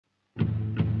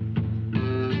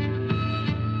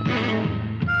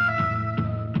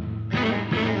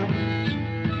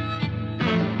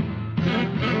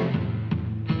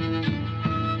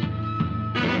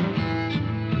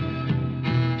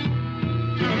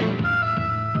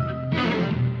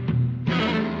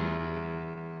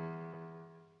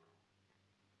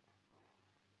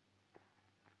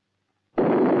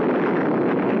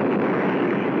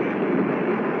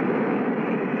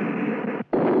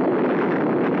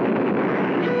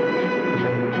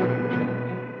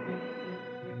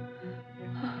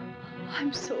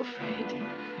I'm so afraid.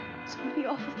 So many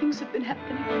awful things have been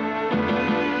happening.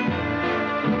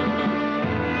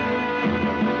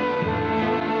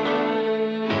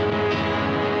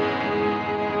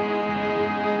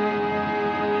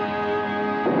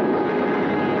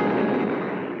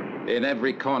 In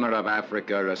every corner of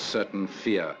Africa, a certain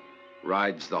fear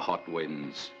rides the hot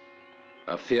winds.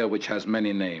 A fear which has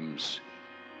many names: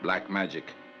 black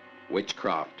magic,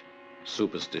 witchcraft,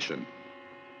 superstition.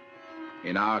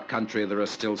 In our country, there are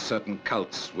still certain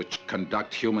cults which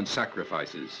conduct human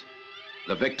sacrifices.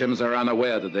 The victims are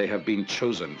unaware that they have been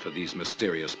chosen for these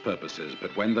mysterious purposes,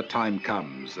 but when the time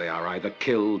comes, they are either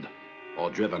killed or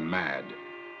driven mad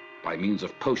by means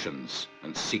of potions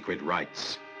and secret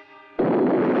rites.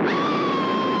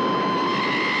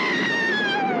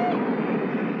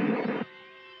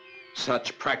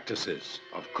 Such practices,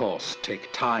 of course,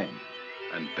 take time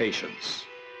and patience.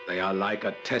 They are like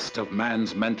a test of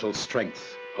man's mental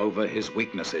strength over his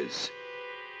weaknesses.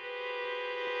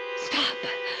 Stop!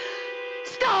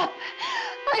 Stop!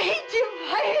 I hate you!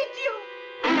 I hate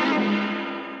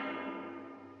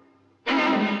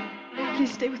you!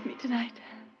 Please stay with me tonight.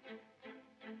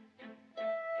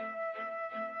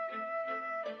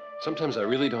 Sometimes I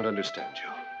really don't understand you.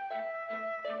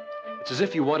 It's as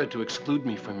if you wanted to exclude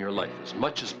me from your life as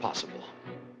much as possible.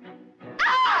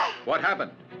 Ah! What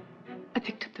happened? I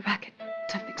picked up the racket.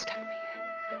 Something stuck me.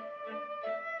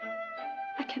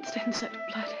 I can't stand the sight of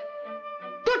blood.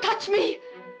 Don't touch me!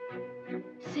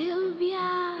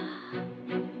 Sylvia!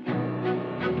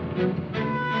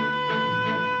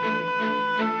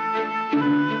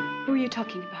 Who are you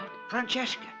talking about?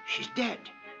 Francesca. She's dead.